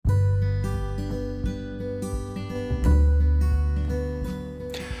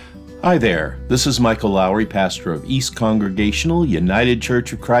Hi there, this is Michael Lowry, pastor of East Congregational United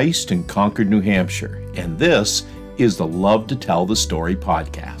Church of Christ in Concord, New Hampshire, and this is the Love to Tell the Story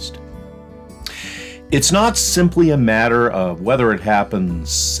podcast. It's not simply a matter of whether it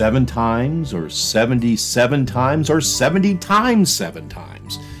happens 7 times or 77 times or 70 times 7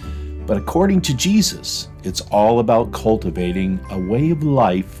 times, but according to Jesus, it's all about cultivating a way of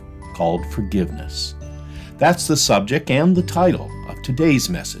life called forgiveness. That's the subject and the title of today's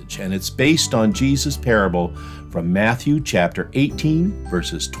message, and it's based on Jesus' parable from Matthew chapter 18,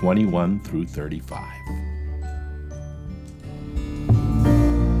 verses 21 through 35.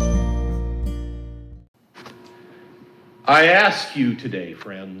 I ask you today,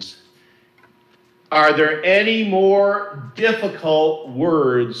 friends, are there any more difficult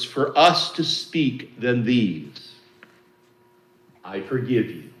words for us to speak than these? I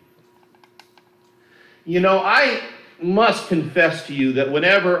forgive you. You know, I must confess to you that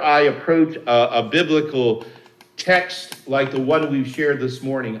whenever I approach a biblical text like the one we've shared this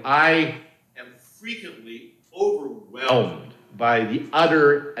morning, I am frequently overwhelmed by the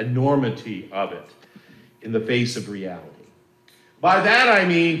utter enormity of it in the face of reality. By that I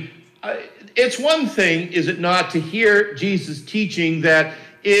mean, it's one thing, is it not, to hear Jesus teaching that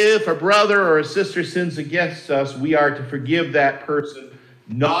if a brother or a sister sins against us, we are to forgive that person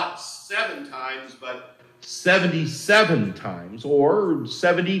not 7 times, but 77 times, or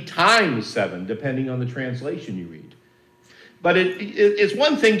 70 times 7, depending on the translation you read. But it's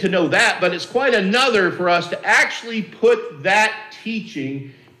one thing to know that, but it's quite another for us to actually put that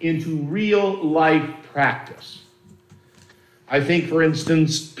teaching into real life practice. I think, for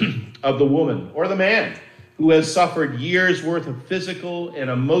instance, of the woman or the man who has suffered years' worth of physical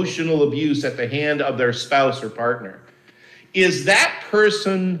and emotional abuse at the hand of their spouse or partner. Is that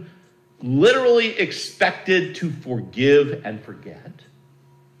person literally expected to forgive and forget?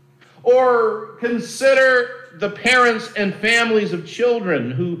 Or consider the parents and families of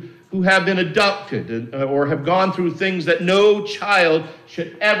children who have been adopted or have gone through things that no child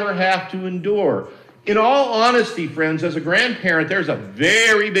should ever have to endure. In all honesty, friends, as a grandparent, there's a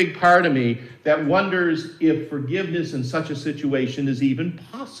very big part of me that wonders if forgiveness in such a situation is even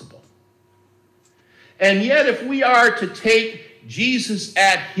possible. And yet, if we are to take Jesus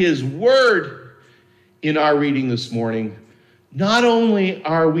at his word in our reading this morning, not only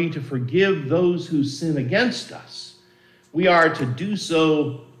are we to forgive those who sin against us, we are to do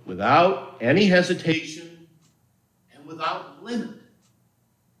so without any hesitation and without limit.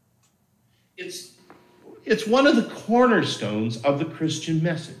 It's one of the cornerstones of the Christian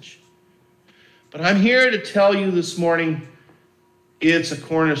message. But I'm here to tell you this morning, it's a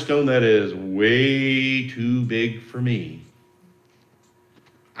cornerstone that is way too big for me.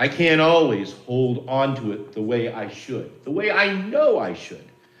 I can't always hold on to it the way I should, the way I know I should.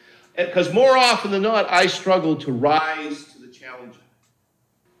 Because more often than not, I struggle to rise to the challenge.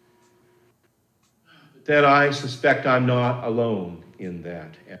 But then I suspect I'm not alone in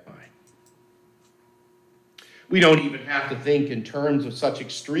that, am I? We don't even have to think in terms of such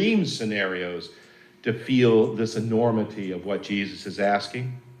extreme scenarios to feel this enormity of what Jesus is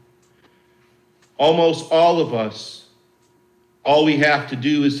asking. Almost all of us, all we have to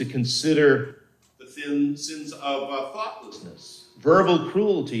do is to consider the sins of thoughtlessness, verbal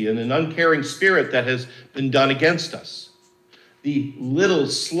cruelty, and an uncaring spirit that has been done against us. The little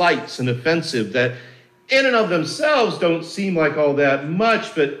slights and offensive that in and of themselves don't seem like all that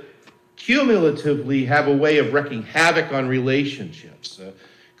much, but cumulatively have a way of wreaking havoc on relationships,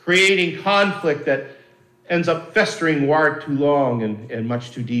 creating conflict that ends up festering far too long and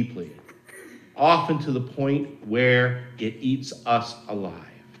much too deeply, often to the point where it eats us alive.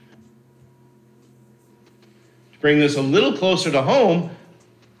 To bring this a little closer to home,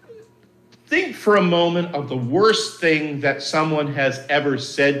 think for a moment of the worst thing that someone has ever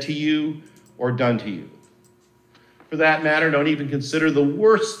said to you or done to you. For that matter, don't even consider the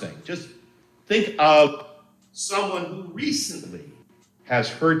worst thing. Just think of someone who recently has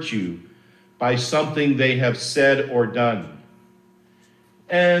hurt you by something they have said or done.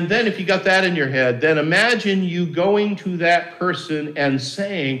 And then if you got that in your head, then imagine you going to that person and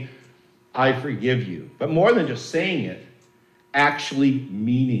saying, I forgive you. But more than just saying it, actually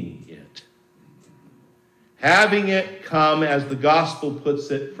meaning it. Having it come, as the gospel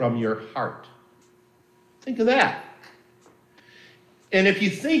puts it, from your heart. Think of that. And if you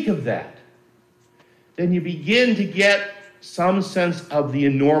think of that, then you begin to get some sense of the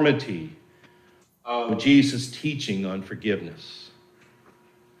enormity of Jesus' teaching on forgiveness.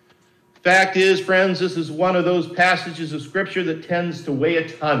 Fact is, friends, this is one of those passages of Scripture that tends to weigh a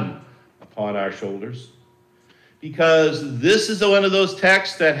ton upon our shoulders. because this is one of those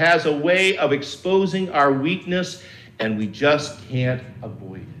texts that has a way of exposing our weakness, and we just can't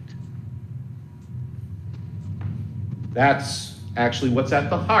avoid it. That's actually what's at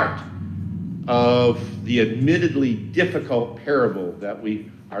the heart of the admittedly difficult parable that we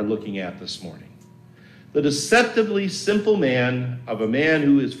are looking at this morning. The deceptively simple man of a man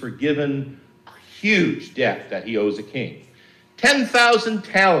who is forgiven a huge debt that he owes a king. 10,000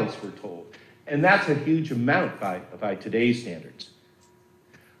 talents, we're told. And that's a huge amount by today's standards.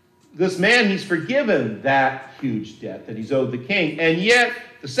 This man, he's forgiven that huge debt that he's owed the king. And yet,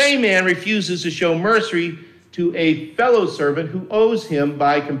 the same man refuses to show mercy to a fellow servant who owes him,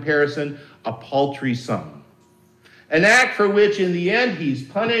 by comparison, a paltry sum. An act for which, in the end, he's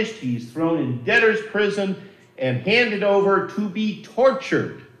punished, he's thrown in debtor's prison, and handed over to be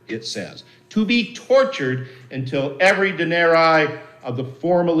tortured, it says. To be tortured until every denarii of the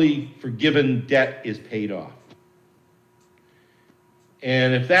formerly forgiven debt is paid off.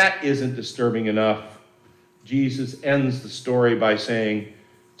 And if that isn't disturbing enough, Jesus ends the story by saying,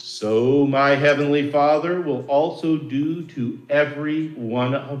 "So my heavenly Father will also do to every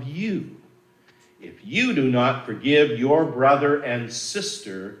one of you, if you do not forgive your brother and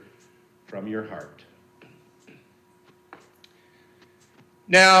sister from your heart."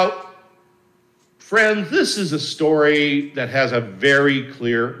 Now, friends, this is a story that has a very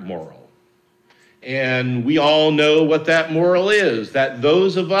clear moral. And we all know what that moral is, that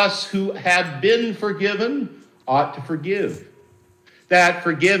those of us who have been forgiven ought to forgive. That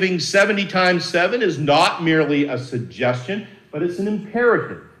forgiving 70 times 7 is not merely a suggestion, but it's an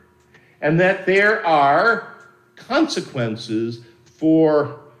imperative. And that there are consequences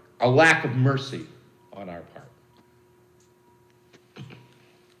for a lack of mercy on our part.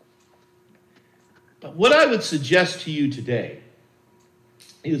 But what I would suggest to you today,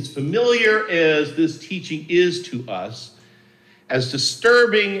 as familiar as this teaching is to us, as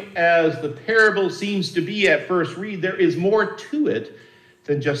disturbing as the parable seems to be at first read, there is more to it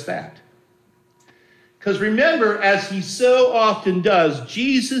than just that. Because remember, as he so often does,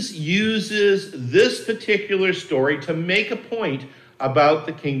 Jesus uses this particular story to make a point about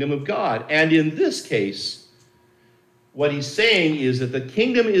the kingdom of God. And in this case, what he's saying is that the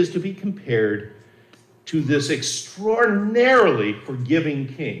kingdom is to be compared to this extraordinarily forgiving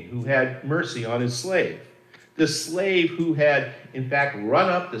king who had mercy on his slave. This slave who had, in fact, run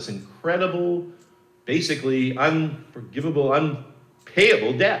up this incredible, basically unforgivable,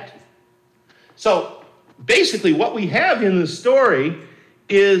 unpayable debt. So basically what we have in the story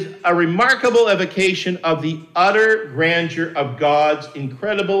is a remarkable evocation of the utter grandeur of God's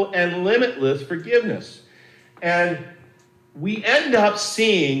incredible and limitless forgiveness. And we end up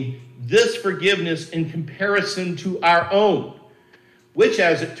seeing this forgiveness in comparison to our own, which,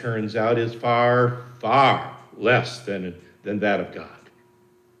 as it turns out, is far, far less than that of God.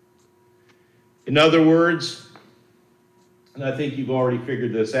 In other words, and I think you've already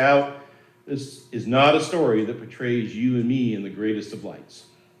figured this out, this is not a story that portrays you and me in the greatest of lights.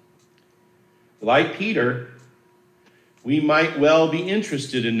 Like Peter, we might well be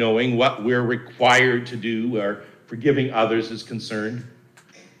interested in knowing what we're required to do where forgiving others is concerned.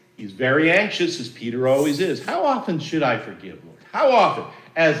 He's very anxious, as Peter always is. How often should I forgive, Lord? How often?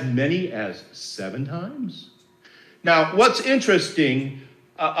 As many as 7 times? Now, what's interesting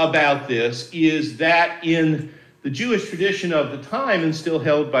about this is that in the Jewish tradition of the time, and still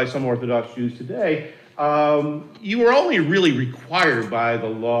held by some Orthodox Jews today, you were only really required by the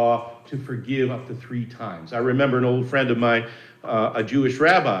law to forgive up to 3 times. I remember an old friend of mine, a Jewish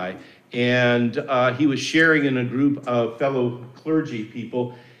rabbi, and he was sharing in a group of fellow clergy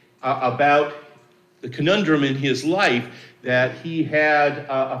people about the conundrum in his life that he had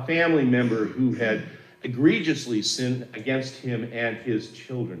a family member who had egregiously sinned against him and his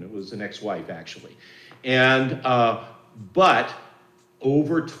children. It was an ex-wife, actually. And but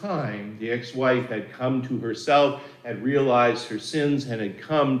over time, the ex-wife had come to herself, had realized her sins, and had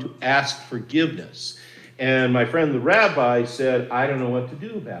come to ask forgiveness. And my friend the rabbi said, I don't know what to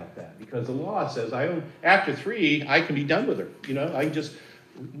do about that, because the law says after 3, I can be done with her. I can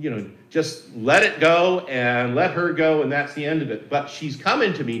just let it go and let her go, and that's the end of it. But she's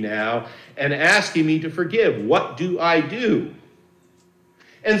coming to me now and asking me to forgive. What do I do?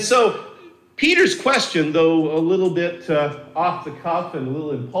 And so Peter's question, though a little bit off the cuff and a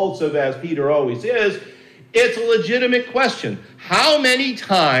little impulsive, as Peter always is, it's a legitimate question. How many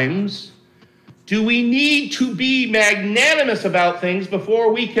times do we need to be magnanimous about things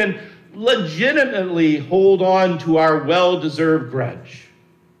before we can legitimately hold on to our well-deserved grudge?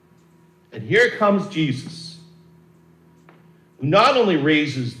 And here comes Jesus, who not only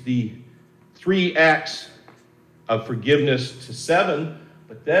raises the 3x of forgiveness to 7,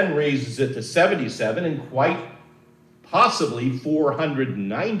 but then raises it to 77 and quite possibly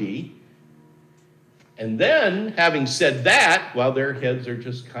 490. And then, having said that, while their heads are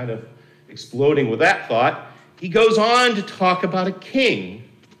just kind of exploding with that thought, he goes on to talk about a king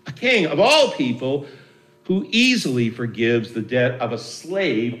of all people, who easily forgives the debt of a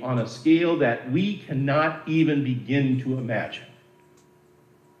slave on a scale that we cannot even begin to imagine.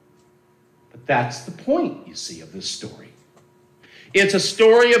 But that's the point, you see, of this story. It's a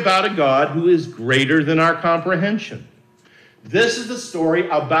story about a God who is greater than our comprehension. This is the story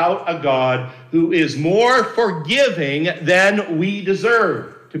about a God who is more forgiving than we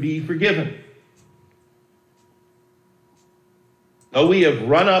deserve to be forgiven. Though we have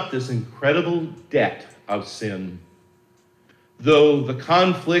run up this incredible debt of sin, though the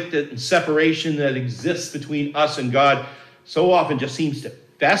conflict and separation that exists between us and God so often just seems to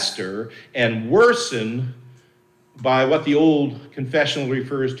fester and worsen by what the old confessional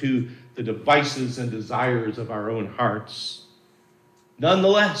refers to, the devices and desires of our own hearts,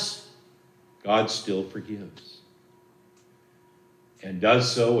 nonetheless, God still forgives. And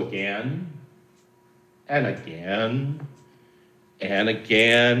does so again and again and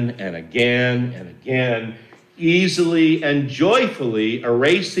again and again and again, easily and joyfully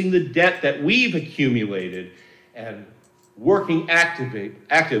erasing the debt that we've accumulated and working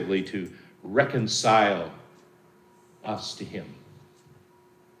actively to reconcile us to him.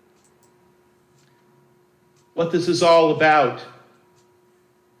 What this is all about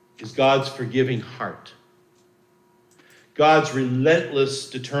is God's forgiving heart, God's relentless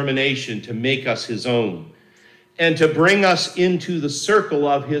determination to make us his own and to bring us into the circle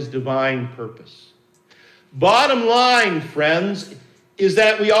of his divine purpose. Bottom line, friends, is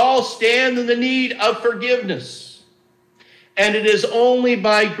that we all stand in the need of forgiveness. And it is only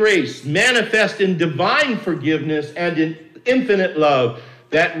by grace, manifest in divine forgiveness and in infinite love,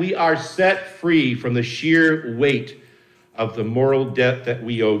 that we are set free from the sheer weight of the moral debt that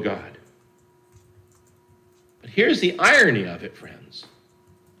we owe God. But here's the irony of it, friends.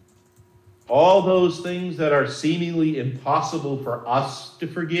 All those things that are seemingly impossible for us to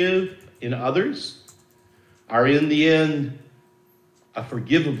forgive in others are in the end a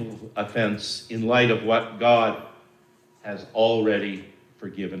forgivable offense in light of what God has already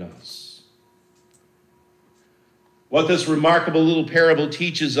forgiven us. What this remarkable little parable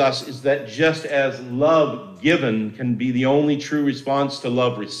teaches us is that just as love given can be the only true response to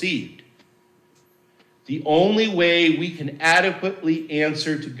love received, the only way we can adequately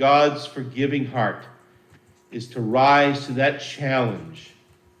answer to God's forgiving heart is to rise to that challenge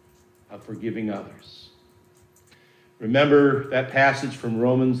of forgiving others. Remember that passage from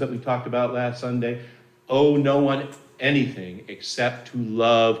Romans that we talked about last Sunday? Owe no one anything except to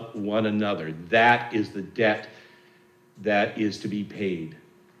love one another. That is the debt that is to be paid.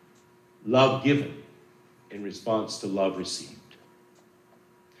 Love given in response to love received.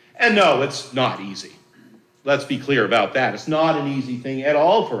 And no, it's not easy. Let's be clear about that. It's not an easy thing at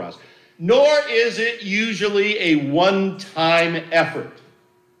all for us, nor is it usually a one-time effort.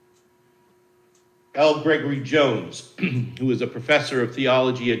 L. Gregory Jones, who is a professor of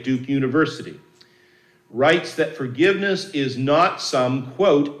theology at Duke University, writes that forgiveness is not some,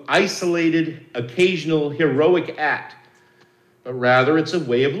 quote, isolated, occasional, heroic act, but rather it's a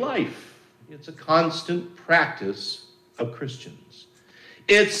way of life. It's a constant practice of Christians.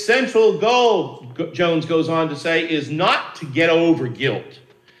 Its central goal, Jones goes on to say, is not to get over guilt.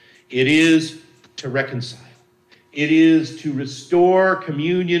 It is to reconcile. It is to restore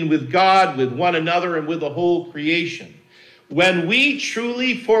communion with God, with one another, and with the whole creation. When we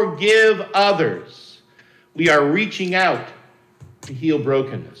truly forgive others, we are reaching out to heal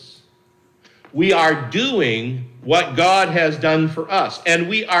brokenness. We are doing what God has done for us, and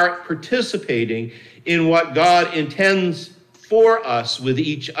we are participating in what God intends for us with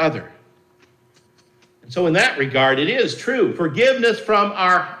each other. And so in that regard, it is true. Forgiveness from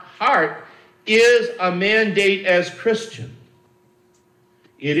our heart is a mandate as Christian.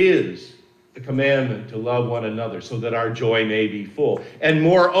 It is the commandment to love one another so that our joy may be full. And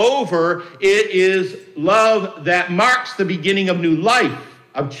moreover, it is love that marks the beginning of new life,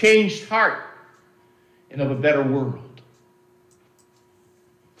 of changed heart, and of a better world.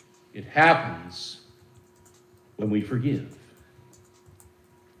 It happens when we forgive.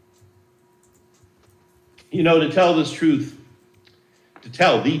 You know, to tell the truth,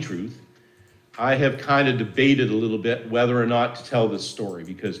 I have kind of debated a little bit whether or not to tell this story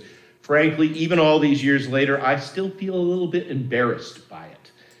because, frankly, even all these years later, I still feel a little bit embarrassed by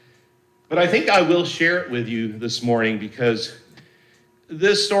it. But I think I will share it with you this morning because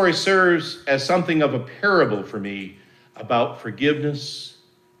this story serves as something of a parable for me about forgiveness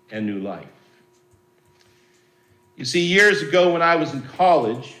and new life. You see, years ago when I was in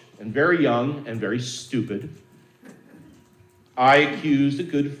college and very young and very stupid, I accused a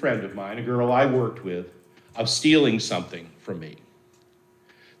good friend of mine, a girl I worked with, of stealing something from me.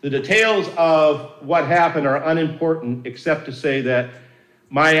 The details of what happened are unimportant, except to say that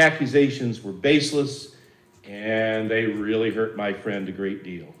my accusations were baseless and they really hurt my friend a great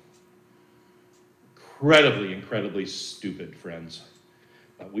deal. Incredibly stupid, friends.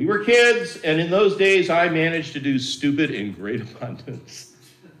 But we were kids, and in those days I managed to do stupid in great abundance.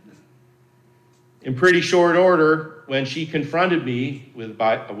 In pretty short order, when she confronted me with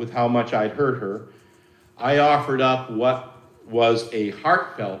how much I'd hurt her, I offered up what was a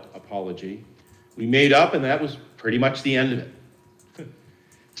heartfelt apology. We made up, and that was pretty much the end of it.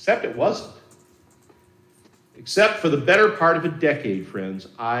 Except it wasn't. Except for the better part of a decade, friends,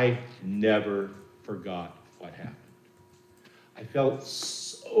 I never forgot what happened. I felt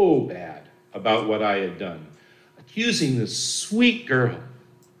so bad about what I had done, accusing this sweet girl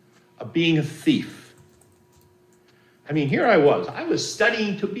of being a thief. I mean, here I was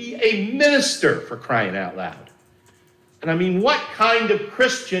studying to be a minister, for crying out loud. And I mean, what kind of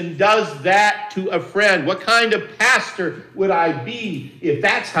Christian does that to a friend? What kind of pastor would I be if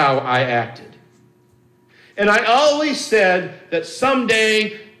that's how I acted? And I always said that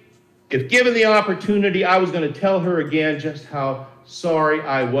someday, if given the opportunity, I was going to tell her again just how sorry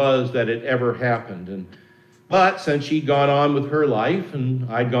I was that it ever happened. But since she'd gone on with her life and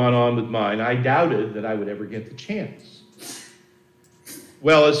I'd gone on with mine, I doubted that I would ever get the chance.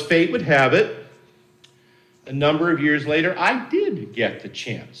 Well, as fate would have it, a number of years later, I did get the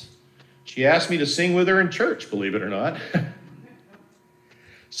chance. She asked me to sing with her in church, believe it or not.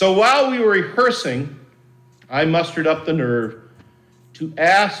 So while we were rehearsing, I mustered up the nerve to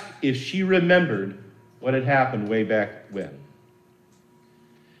ask if she remembered what had happened way back when.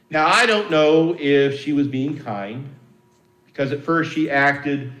 Now, I don't know if she was being kind, because at first she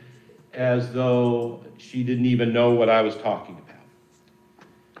acted as though she didn't even know what I was talking about.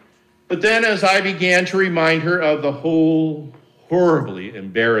 But then as I began to remind her of the whole horribly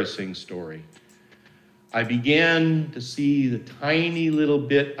embarrassing story, I began to see the tiny little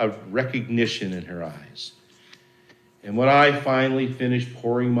bit of recognition in her eyes. And when I finally finished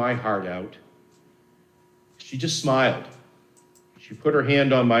pouring my heart out, she just smiled. She put her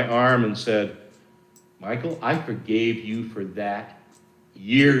hand on my arm and said, "Michael, I forgave you for that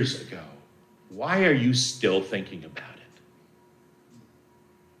years ago. Why are you still thinking about it?"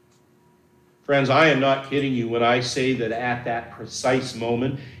 Friends, I am not kidding you when I say that at that precise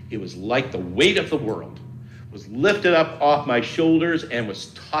moment, it was like the weight of the world was lifted up off my shoulders and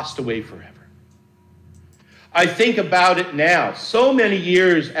was tossed away forever. I think about it now, so many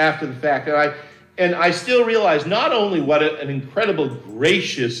years after the fact, and I still realize not only what an incredible,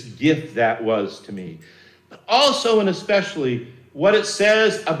 gracious gift that was to me, but also and especially what it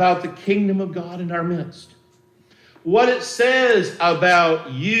says about the kingdom of God in our midst. What it says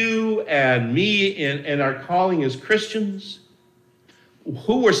about you and me and our calling as Christians,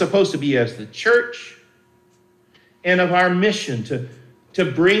 who we're supposed to be as the church, and of our mission to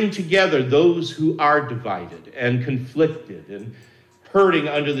bring together those who are divided and conflicted and hurting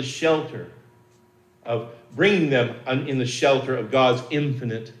under the shelter of bringing them in the shelter of God's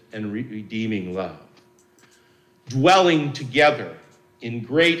infinite and redeeming love, dwelling together in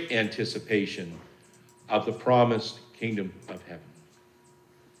great anticipation of the promised kingdom of heaven.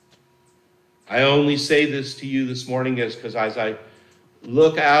 I only say this to you this morning because as I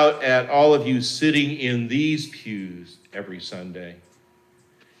look out at all of you sitting in these pews every Sunday,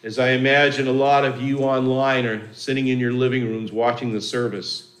 as I imagine a lot of you online or sitting in your living rooms watching the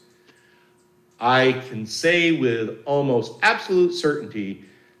service, I can say with almost absolute certainty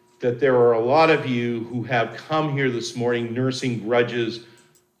that there are a lot of you who have come here this morning nursing grudges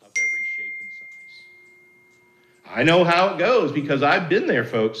of every shape and size. I know how it goes because I've been there,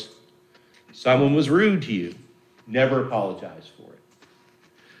 folks. Someone was rude to you. Never apologize for it.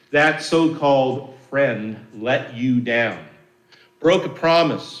 That so-called friend let you down, broke a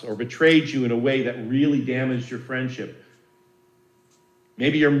promise, or betrayed you in a way that really damaged your friendship.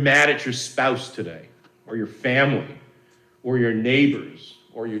 Maybe you're mad at your spouse today, or your family, or your neighbors,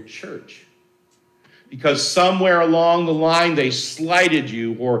 or your church, because somewhere along the line they slighted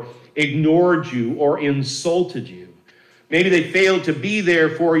you, or ignored you, or insulted you. Maybe they failed to be there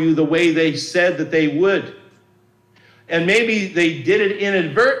for you the way they said that they would. And maybe they did it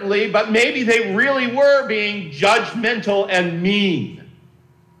inadvertently, but maybe they really were being judgmental and mean.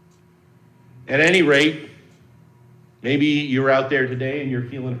 At any rate, Maybe you're out there today and you're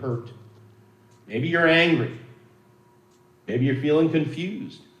feeling hurt. Maybe you're angry. Maybe you're feeling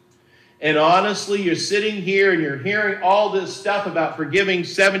confused. And honestly, you're sitting here and you're hearing all this stuff about forgiving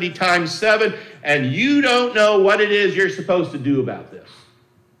 70 times 7, and you don't know what it is you're supposed to do about this.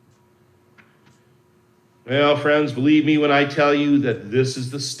 Well, friends, believe me when I tell you that this is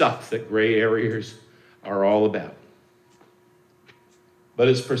the stuff that gray areas are all about. But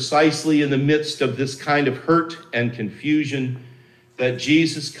it's precisely in the midst of this kind of hurt and confusion that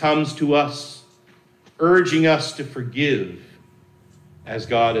Jesus comes to us, urging us to forgive as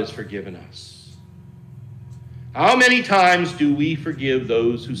God has forgiven us. How many times do we forgive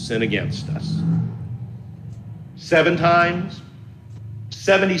those who sin against us? 7 times?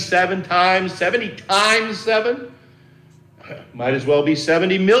 77 times? 70 times 7? Might as well be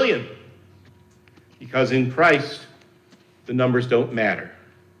 70 million. Because in Christ, the numbers don't matter.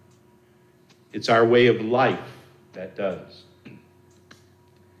 It's our way of life that does.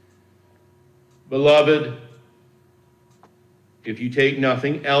 Beloved, if you take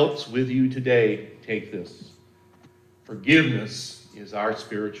nothing else with you today, take this. Forgiveness is our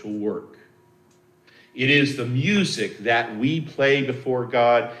spiritual work. It is the music that we play before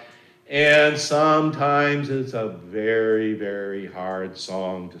God, and sometimes it's a very, very hard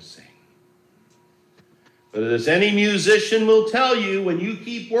song to sing. But as any musician will tell you, when you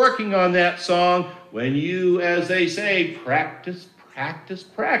keep working on that song, when you, as they say, practice, practice,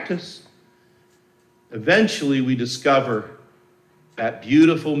 practice, eventually we discover that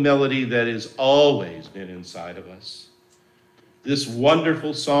beautiful melody that has always been inside of us. This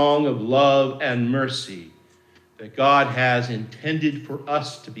wonderful song of love and mercy that God has intended for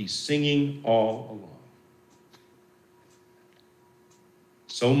us to be singing all along.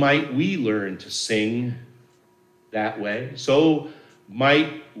 So might we learn to sing that way. So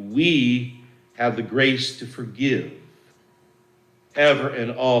might we have the grace to forgive ever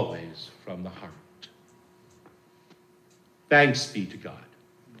and always from the heart. Thanks be to God.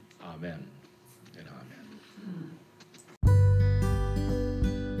 Amen and amen.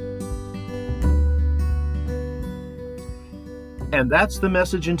 And that's the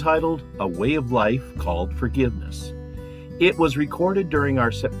message entitled, A Way of Life Called Forgiveness. It was recorded during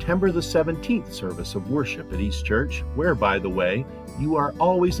our September the 17th service of worship at East Church, where, by the way, you are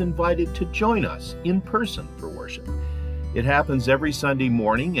always invited to join us in person for worship. It happens every Sunday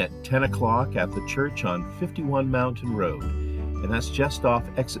morning at 10 o'clock at the church on 51 Mountain Road, and that's just off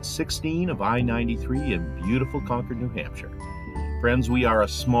exit 16 of I-93 in beautiful Concord, New Hampshire. Friends, we are a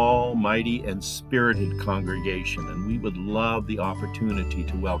small, mighty, and spirited congregation, and we would love the opportunity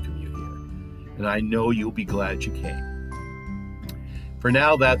to welcome you here. And I know you'll be glad you came. For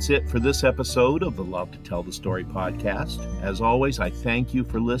now, that's it for this episode of the Love to Tell the Story podcast. As always, I thank you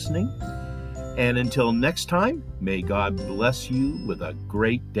for listening. And until next time, may God bless you with a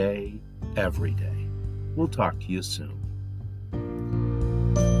great day every day. We'll talk to you soon.